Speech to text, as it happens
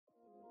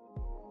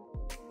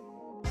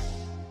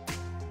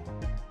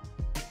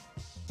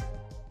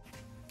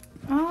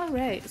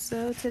Alright,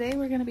 so today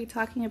we're going to be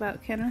talking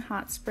about Kenra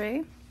Hot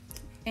Spray,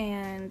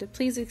 and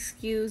please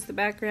excuse the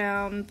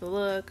background, the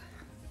look,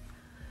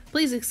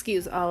 please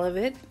excuse all of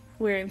it.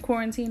 We're in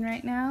quarantine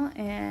right now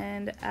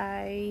and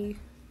I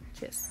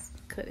just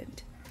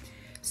couldn't.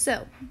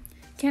 So,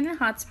 Kenra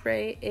Hot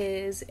Spray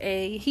is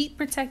a heat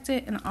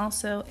protectant and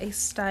also a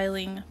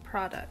styling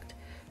product.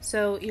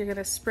 So you're going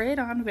to spray it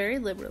on very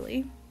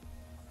liberally.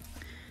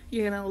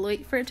 You're going to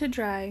wait for it to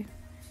dry.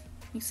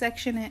 You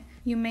section it.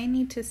 You may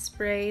need to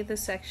spray the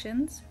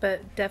sections,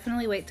 but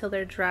definitely wait till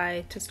they're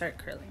dry to start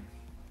curling.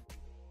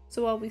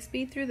 So while we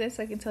speed through this,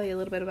 I can tell you a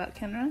little bit about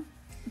Kenra.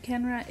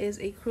 Kenra is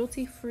a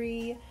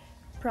cruelty-free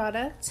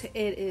product.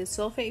 It is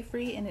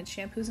sulfate-free in its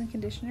shampoos and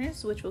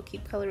conditioners, which will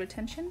keep color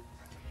retention.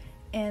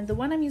 And the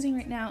one I'm using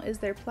right now is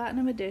their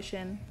Platinum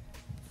Edition.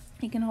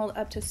 It can hold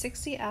up to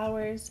 60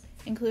 hours,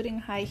 including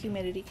high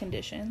humidity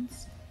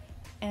conditions.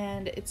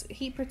 And it's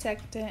heat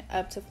protectant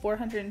up to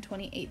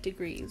 428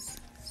 degrees.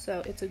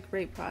 So it's a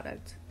great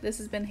product. This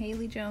has been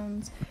Haley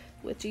Jones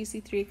with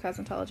GC3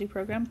 Cosmetology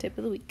Program Tip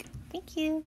of the Week. Thank you.